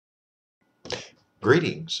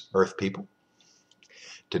Greetings, Earth people.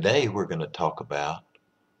 Today we're going to talk about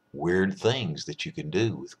weird things that you can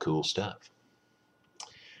do with cool stuff.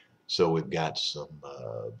 So we've got some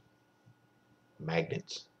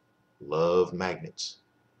magnets. Love magnets.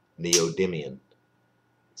 Neodymium.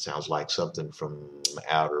 Sounds like something from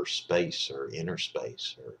outer space or inner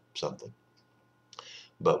space or something.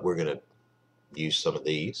 But we're going to use some of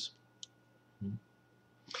these.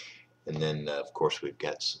 And then, of course, we've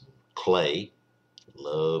got some clay.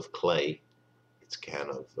 Love clay. It's kind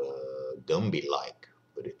of Gumby-like,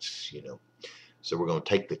 but it's. So we're going to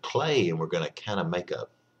take the clay and we're going to kind of make a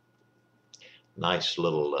nice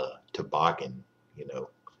little toboggan,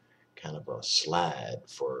 kind of a slide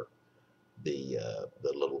for the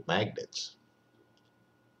little magnets.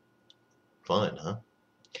 Fun, huh?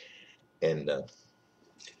 And then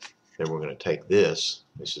we're going to take this.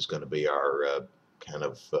 This is going to be our kind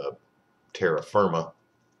of terra firma,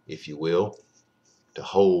 if you will, to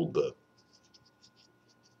hold the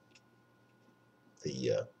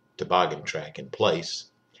toboggan track in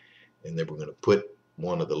place. And then we're going to put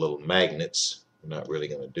one of the little magnets. We're not really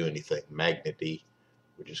going to do anything magnety.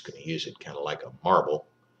 We're just going to use it kind of like a marble.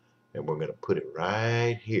 And we're going to put it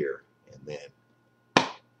right here. And then,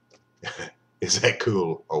 is that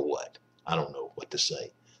cool or what? I don't know what to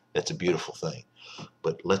say. That's a beautiful thing.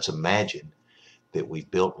 But let's imagine that we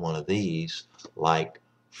built one of these like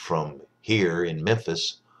from here in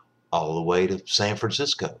Memphis all the way to San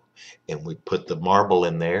Francisco. And we put the marble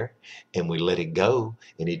in there and we let it go,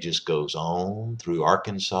 and it just goes on through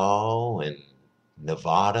Arkansas and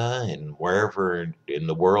Nevada and wherever in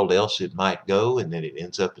the world else it might go, and then it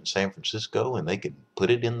ends up in San Francisco and they can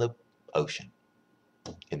put it in the ocean.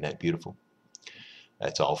 Isn't that beautiful?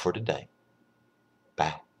 That's all for today.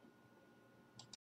 Bye.